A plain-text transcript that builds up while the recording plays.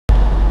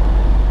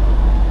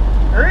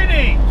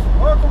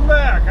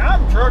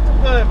Trucker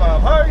Billy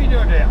Bob. How are you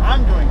doing today?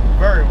 I'm doing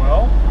very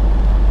well.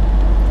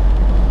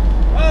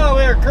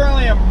 We are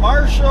currently in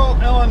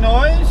Marshall,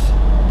 Illinois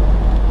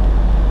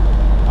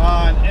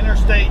on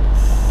Interstate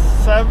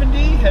 70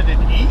 headed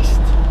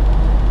east.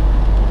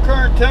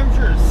 Current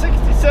temperature is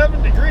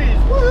 67 degrees.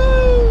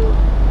 Woohoo!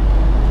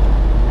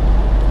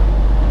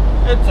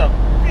 It's a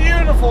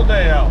beautiful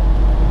day out.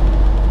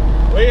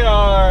 We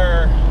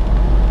are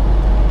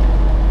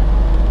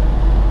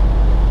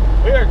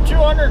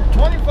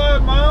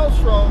 225 miles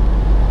from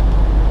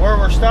where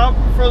we're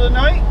stopping for the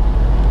night.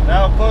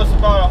 That'll put us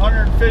about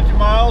 150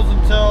 miles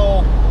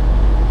until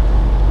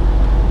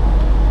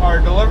our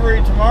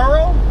delivery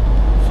tomorrow.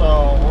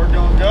 So we're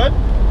doing good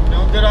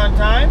on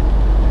time.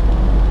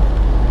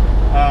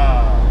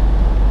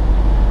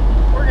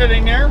 We're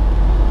getting there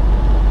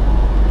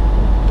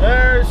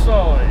very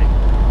slowly.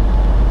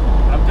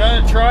 I'm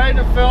gonna try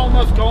to film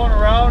us going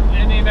around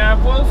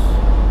Indianapolis.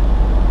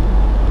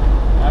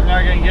 I'm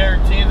not gonna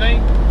guarantee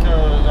anything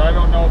because I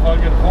don't know if I'll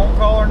get a phone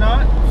call or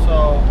not.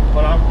 So,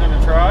 but I'm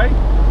gonna try.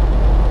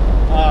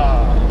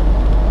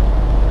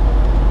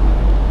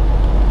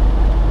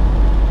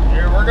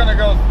 Here we're gonna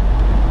go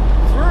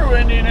through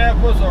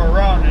Indianapolis or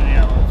around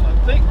Indianapolis. I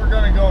think we're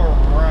gonna go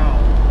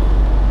around.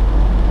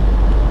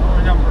 I don't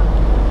remember.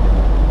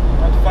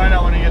 I'll have to find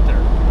out when I get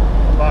there.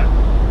 But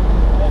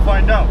we'll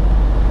find out.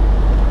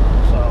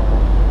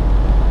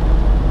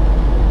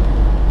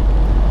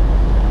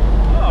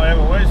 I have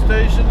a way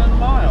station in a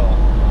mile.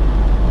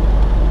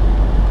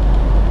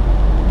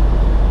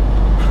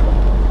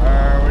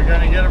 Are we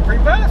going to get a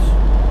pre-pass?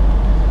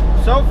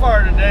 So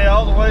far today,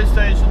 all the way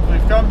stations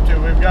we've come to,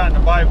 we've gotten a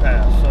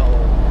bypass. So,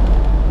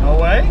 no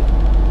way.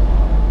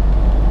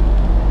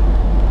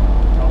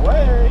 No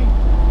way.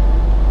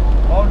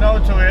 Oh no,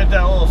 till we hit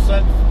that little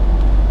sensor.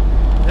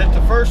 Hit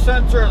the first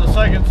sensor or the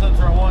second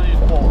sensor on one of these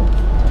poles.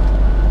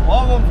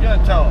 One of them's going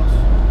to tell us.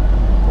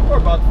 We're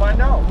about to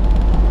find out.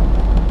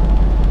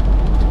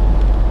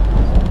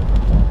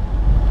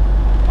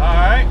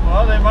 Alright,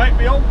 well they might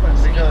be open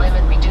because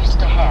limit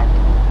reduced ahead.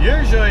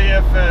 Usually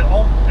if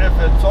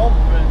it's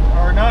open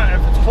or not,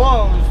 if it's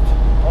closed,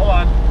 hold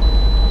on.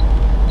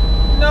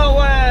 No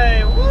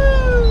way!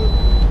 Woo!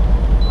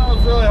 I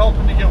was really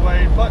hoping to get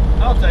weighed, but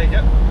I'll take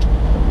it.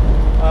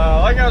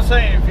 Like I was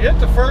saying, if you hit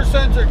the first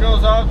sensor, it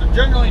goes out, they're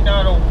generally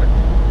not open.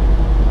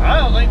 I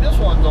don't think this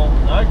one's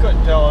open. I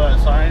couldn't tell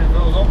that sign if it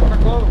was open or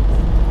closed.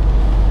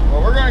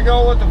 But we're gonna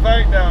go with the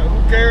fact that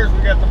who cares,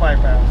 we got the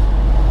bypass.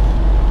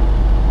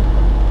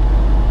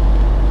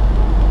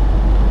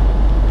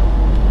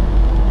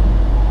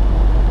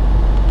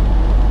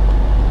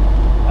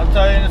 I'll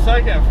tell you in a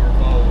second if we're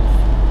closed.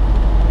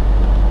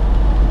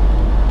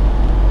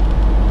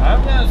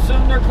 I'm going to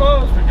assume they're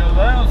closed because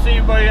I don't see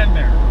anybody in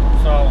there.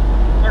 So,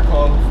 they're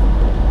closed.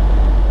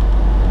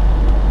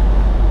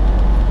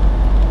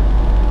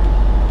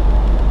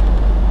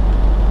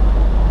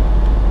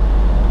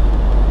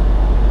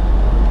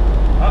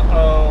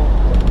 Uh-oh.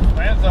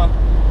 Samantha.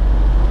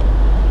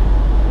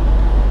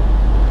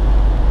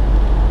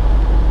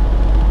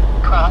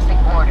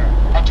 Crossing border.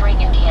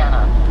 Entering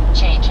Indiana.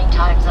 Changing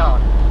time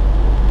zone.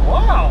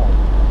 Wow.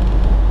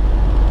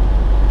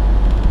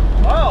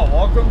 Wow,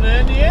 welcome to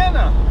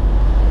Indiana.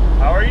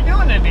 How are you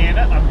doing,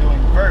 Indiana? I'm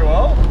doing very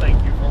well.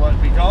 Thank you for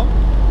letting me come.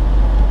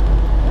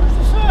 Where's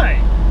the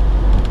sign?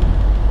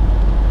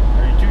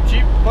 Are you too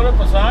cheap to put up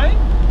a sign?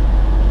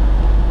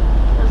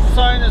 Where's the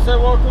sign that said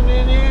welcome to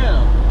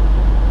Indiana?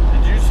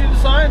 Did you see the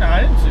sign?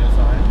 I didn't see the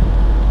sign.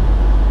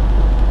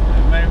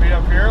 It may be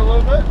up here a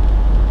little bit.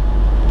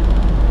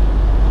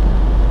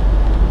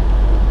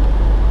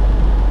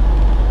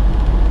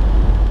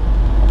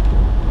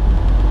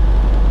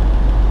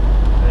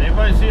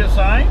 See a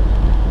sign?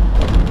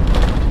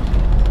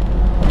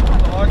 I'm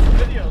going to watch the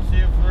video, see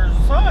if there's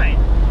a sign.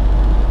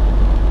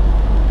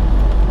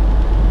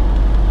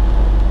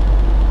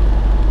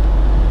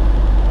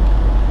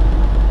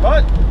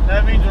 But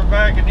that means we're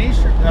back in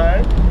Eastern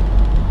time.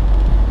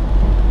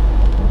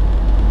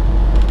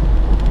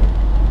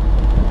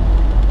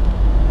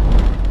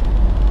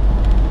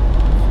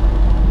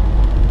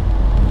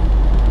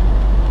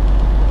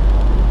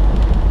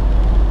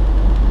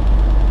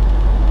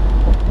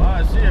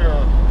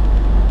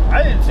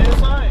 I didn't see a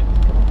sign.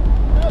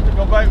 I have to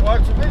go back and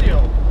watch the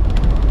video.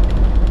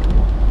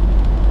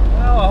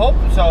 Well, I hope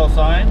it's all a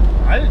sign.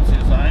 I didn't see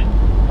a sign.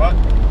 But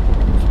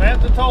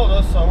Samantha told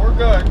us, so we're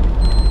good.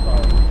 So.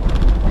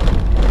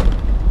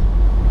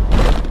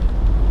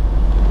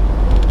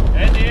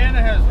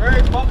 Indiana has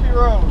very bumpy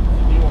roads.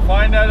 And you will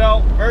find that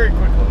out very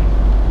quickly.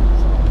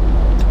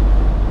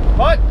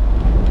 But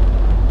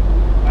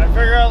I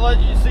figure I'll let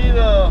you see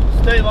the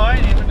state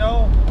line even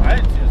though I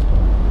didn't see a sign.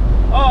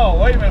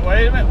 Oh, wait a minute.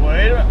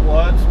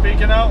 What's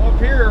speaking out up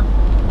here?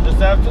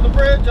 Just after the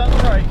bridge on the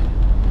right.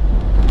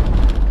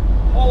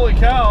 Holy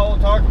cow,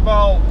 talk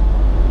about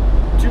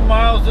 2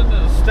 miles into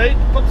the state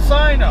to put the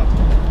sign up.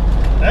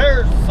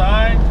 There's the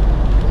sign.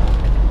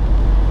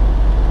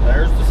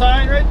 There's the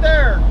sign right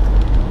there.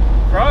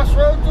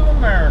 Crossroads of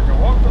America.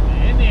 Welcome to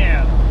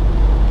Indiana.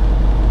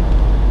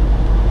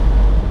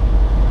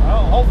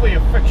 Well, hopefully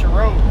you'll fix your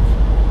roads.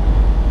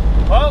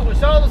 Well, we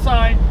saw the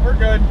sign. We're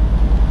good.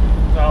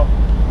 So,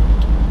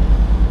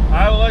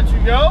 I will let you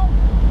go.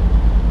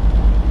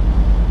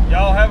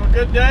 Y'all have a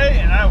good day,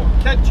 and I will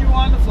catch you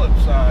on the flip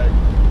side.